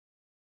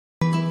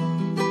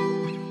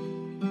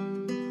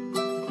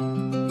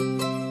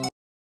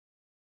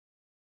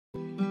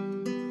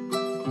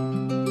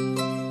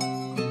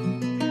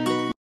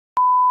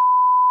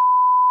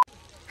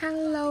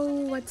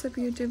WhatsApp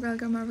YouTube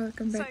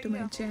welcome back to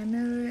my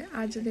channel.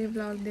 अज के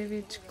vlog दे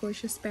विच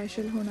कुछ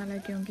special होने वाला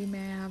क्योंकि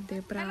मैं आपदे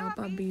भरा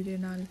भाभी दे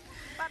नाल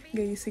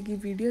गई सी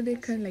वीडियो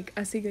देखन। लाइक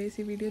असी गए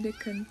सी वीडियो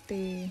देखन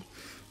ते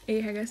ये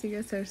हैगा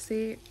सीगा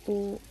सरसे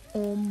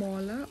ओम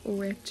mall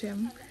OHM।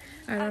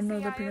 I don't know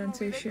the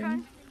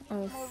pronunciation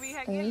of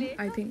Om,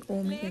 I think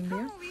ओम ही कहंदे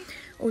आ।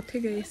 उत्थे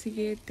गए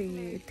सीगे ते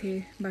इत्थे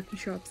बाकी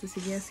शॉप्स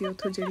सीगियां सी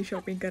उत्थों जिहड़ी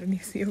शॉपिंग करनी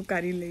सी वो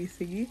कर ही लई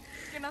सीगी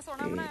ते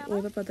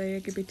ओह्दा पता ही है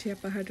कि पिछे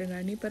आपां हटना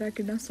नहीं। पर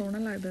कितना सोहना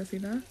लगदा सी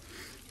ना,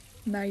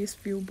 नाइस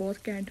व्यू, बहुत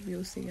कैंट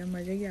व्यू सीगा,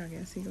 मज़ा ही आ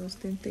गया सीगा उस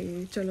दिन। ते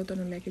चलो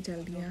तुहानूं लैके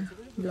चलदी आं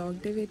ब्लॉग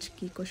दे विच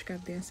की कुछ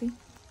करदे असीं।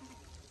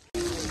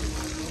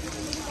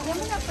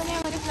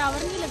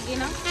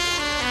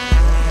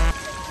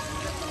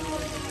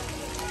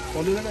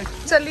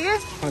 चलिए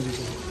हाँ जी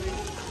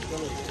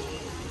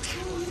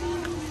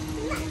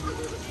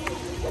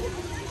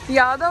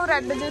याद है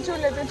रेड जे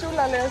झूले पे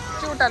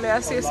झूटा लिया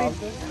सी असी।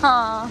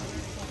 हाँ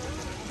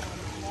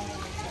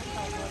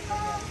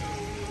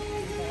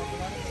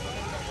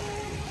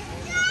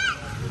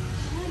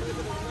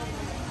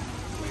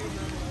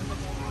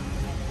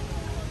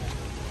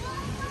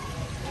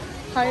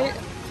हाय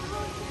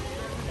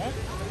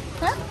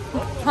है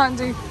हाँ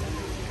जी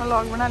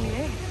व्लॉग बना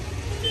लिए।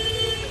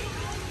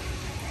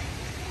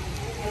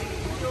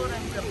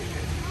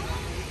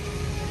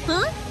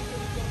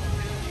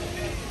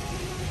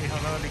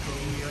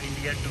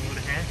 इंडिया टूर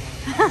है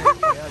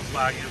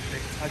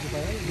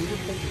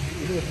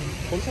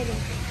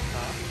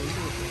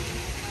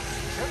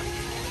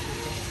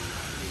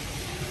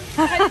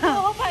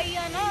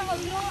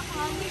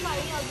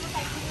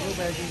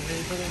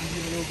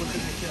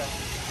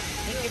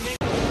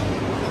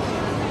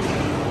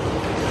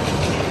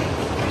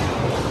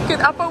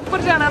आप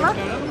ऊपर जाना ना।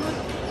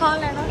 हाँ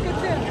लेना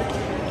कितने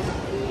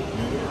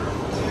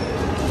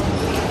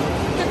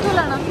कितों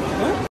लेना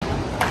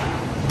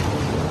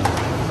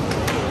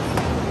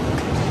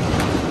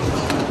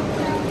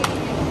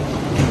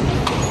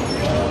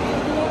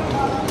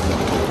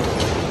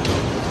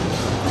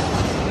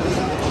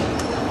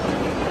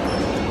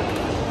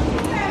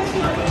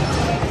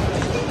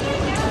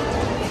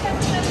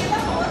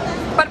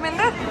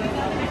परमिंदर।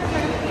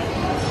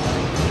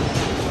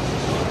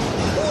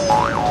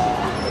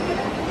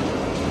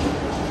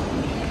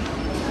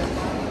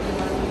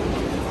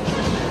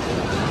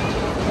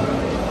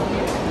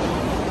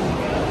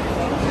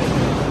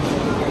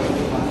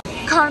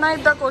 खाना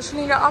इदा कुछ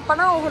नहीं गा, आप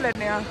ना वो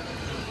लेने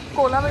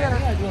कोला वगैरह।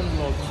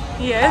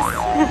 यस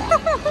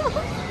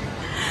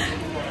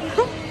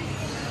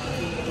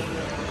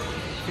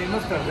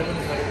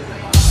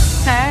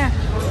है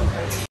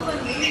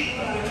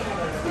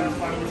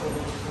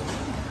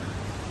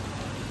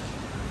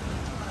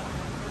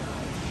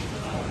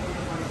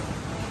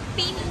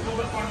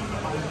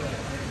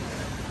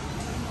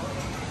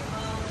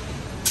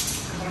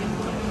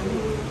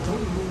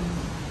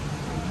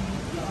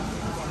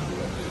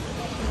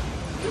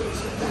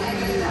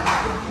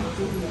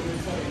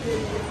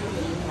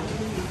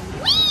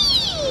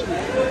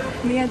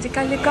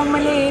अजकल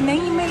कमले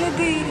नहीं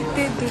मिलते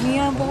ते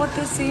दुनिया बहुत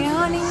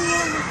सियानी है।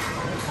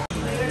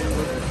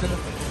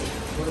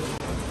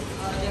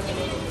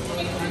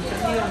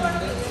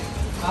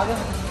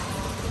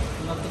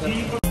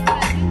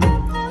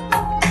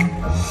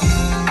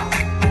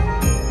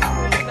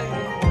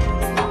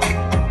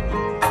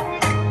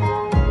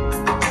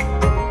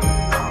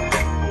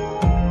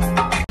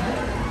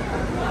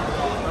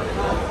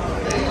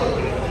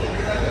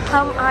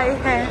 हम आए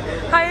हैं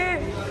हाय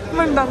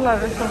मन डर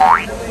लग रहा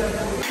है।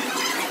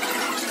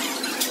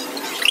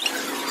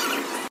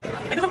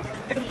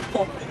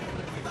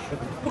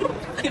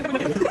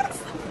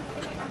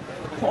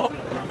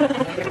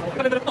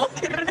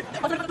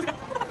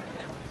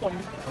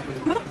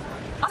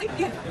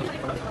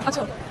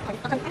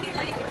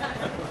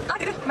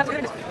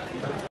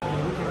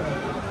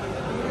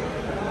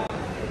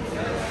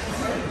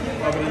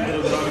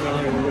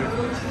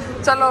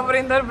 चलो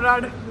वरिंदर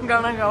ब्राड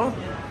गाना गाओ।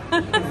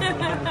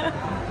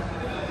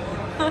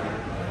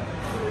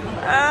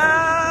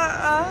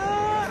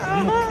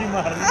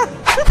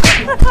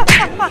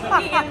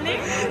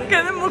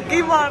 कहते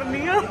मुक्की मारनी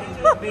है।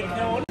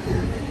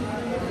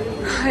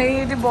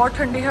 ये बहुत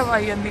ठंडी हवा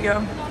आई जाती है।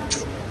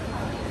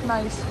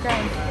 नाइस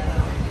कैंट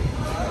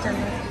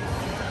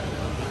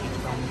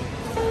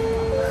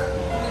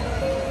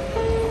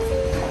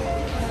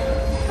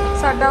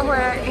साडा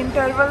होया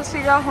इंटरवल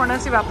सीगा, हुण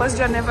असीं वापस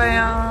जाने पे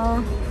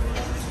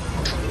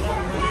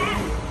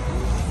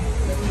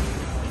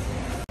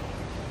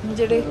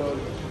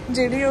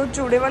जेड़ी वो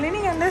चूड़े वाली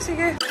नहीं कहंदे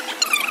सीगे।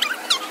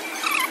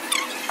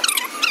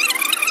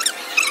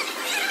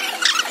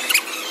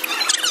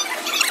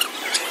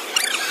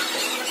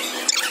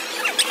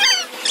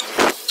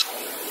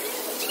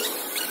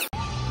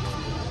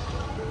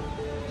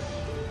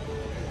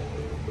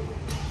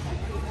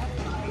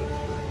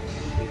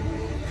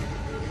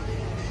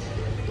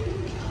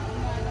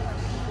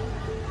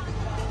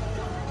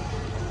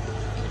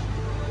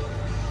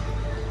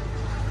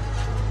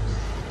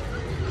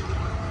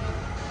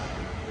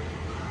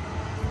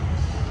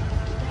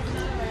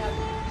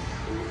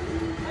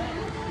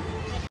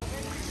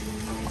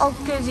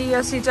 ओके जी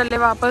असी चले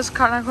वापस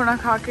खाना खुना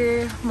खा के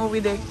मूवी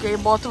देख के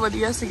बहुत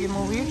वधिया सी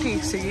मूवी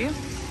ठीक सी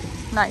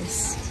नाइस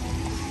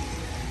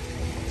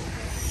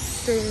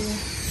ते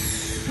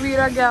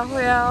वीरा गया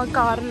होया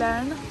कार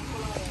लैन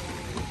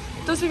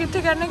तुसी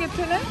कित्थे कहने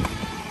कित्थे ने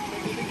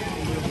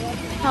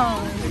हाँ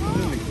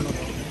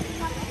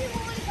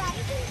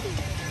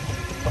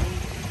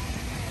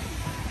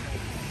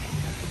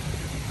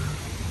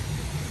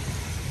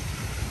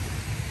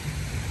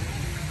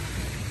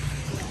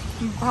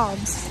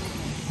भाब्स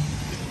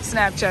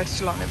स्नैपचैट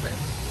चलाने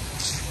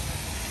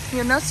पे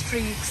you know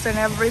streaks and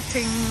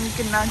everything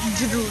कितना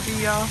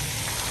जरूरी आ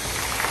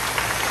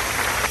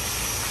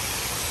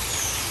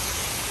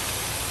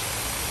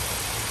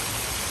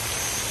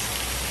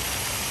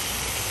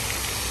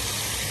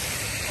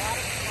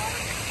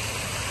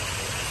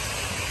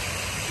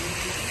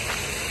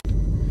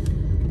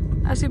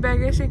असी बह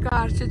गए सी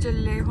कार च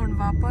चले हुण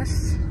वापस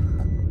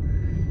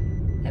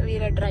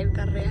वीरा ड्राइव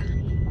कर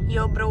रहा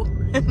यो ब्रो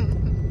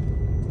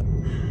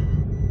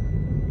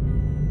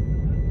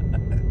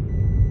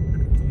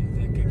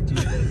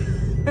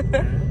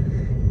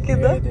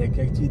ਕਿਦਾਂ ਦੇਖ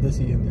ਇੱਕ ਚੀਜ਼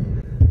ਦਸੀ ਜਾਂਦਾ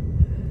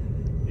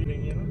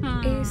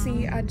ਇਹ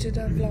ਸੀ ਅੱਜ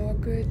ਦਾ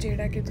ਵਲੌਗ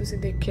ਜਿਹੜਾ ਕਿ ਤੁਸੀਂ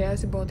ਦੇਖਿਆ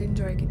ਅਸੀਂ ਬਹੁਤ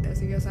ਇੰਜੋਏ ਕੀਤਾ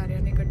ਸੀਗਾ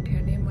ਸਾਰਿਆਂ ਨੇ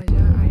ਇਕੱਠਿਆਂ ਨੇ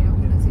ਮਜ਼ਾ ਆਇਆ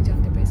ਹੁਣ ਅਸੀਂ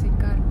ਜਾਂਦੇ ਪਏ ਸੀ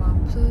ਘਰ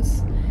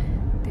ਵਾਪਸ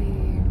ਤੇ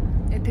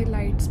ਇੱਥੇ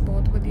ਲਾਈਟਸ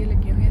ਬਹੁਤ ਵਧੀਆ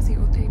ਲੱਗੀਆਂ ਹੋਈਆਂ ਸੀ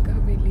ਉੱਥੇ ਇੱਕ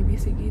ਹਵੇਲੀ ਵੀ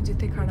ਸੀਗੀ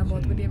ਜਿੱਥੇ ਖਾਣਾ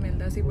ਬਹੁਤ ਵਧੀਆ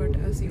ਮਿਲਦਾ ਸੀ ਬਟ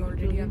ਅਸੀਂ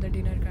ਆਲਰੇਡੀ ਆਪਦਾ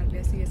ਡਿਨਰ ਕਰ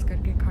ਲਿਆ ਸੀ ਇਸ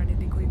ਕਰਕੇ ਖਾਣੇ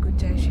ਦੀ ਕੋਈ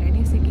ਗੁੰਜਾਇਸ਼ ਹੈ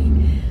ਨਹੀਂ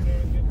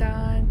ਸੀਗੀ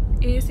ਤਾਂ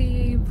ਇਹ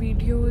ਸੀ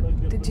ਵੀਡੀਓ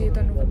ਤੇ ਜੇ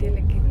ਤੁਹਾਨੂੰ ਵਧੀਆ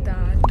ਲੱਗੀ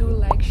ਤਾਂ do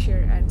like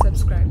share and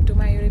subscribe to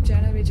my YouTube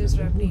channel which is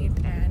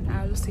Ravneet and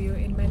I will see you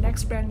in my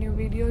next brand new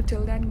video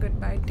till then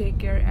goodbye take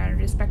care and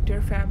respect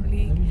your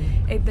family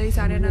ਇੱਦਾਂ ਹੀ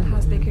ਸਾਰਿਆਂ ਨਾਲ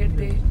ਹੱਸਦੇ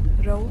ਖੇਡਦੇ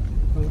ਰਹੋ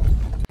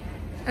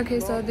Okay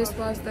so this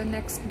was the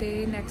next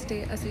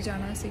day ਅਸੀਂ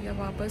ਜਾਣਾ ਸੀਗਾ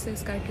ਵਾਪਸ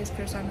ਇਸ ਕਰਕੇ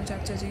ਫਿਰ ਸਾਨੂੰ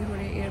ਚਾਚਾ ਜੀ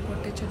ਹੋਰੇ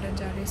에어ਪੋਰਟ ਤੇ ਛੱਡਣ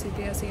ਜਾ ਰਹੇ ਸੀ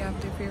ਤੇ ਅਸੀਂ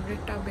ਆਪਦੇ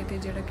ਫੇਵਰਿਟ ਢਾਬੇ ਤੇ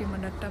ਜਿਹੜਾ ਕਿ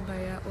ਮੰਨਤ ਢਾਬਾ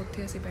ਆ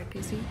ਉੱਥੇ ਅਸੀਂ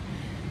ਬੈਠੇ ਸੀ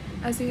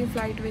ਅਸੀਂ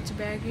ਫਲਾਈਟ ਵਿੱਚ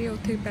ਬਹਿ ਗਏ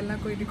ਉੱਥੇ ਪਹਿਲਾਂ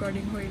ਕੋਈ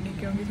ਰਿਕਾਰਡਿੰਗ ਹੋਈ ਨਹੀਂ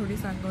ਕਿਉਂਕਿ ਥੋੜੀ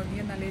ਸੰਗ ਆਉਂਦੀ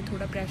ਹੈ ਨਾਲੇ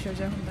ਥੋੜਾ ਪ੍ਰੈਸ਼ਰ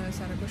ਜਿਹਾ ਹੁੰਦਾ ਹੈ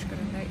ਸਾਰਾ ਕੁਝ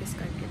ਕਰਨ ਦਾ ਇਸ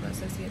ਕਰਕੇ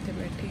ਬਸ ਅਸੀਂ ਇੱਥੇ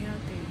ਬੈਠੇ ਹਾਂ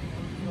ਤੇ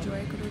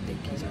ਇੰਜੋਏ ਕਰੋ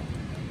ਦੇਖੀ ਜਾਓ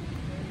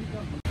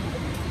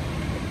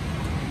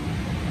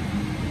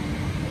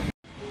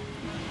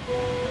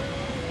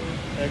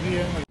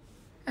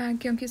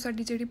ਕਿਉਂਕਿ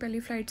ਸਾਡੀ ਜਿਹੜੀ ਪਹਿਲੀ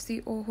ਫਲਾਈਟ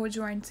ਸੀ ਉਹ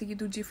ਜੁਆਇੰਟ ਸੀਗੀ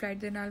ਦੂਜੀ ਫਲਾਈਟ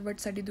ਦੇ ਨਾਲ ਬਟ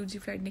ਸਾਡੀ ਦੂਜੀ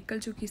ਫਲਾਈਟ ਨਿਕਲ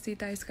ਚੁੱਕੀ ਸੀ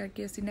ਤਾਂ ਇਸ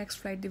ਕਰਕੇ ਅਸੀਂ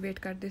ਨੈਕਸਟ ਫਲਾਈਟ ਦੀ ਵੇਟ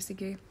ਕਰਦੇ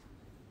ਸੀਗੇ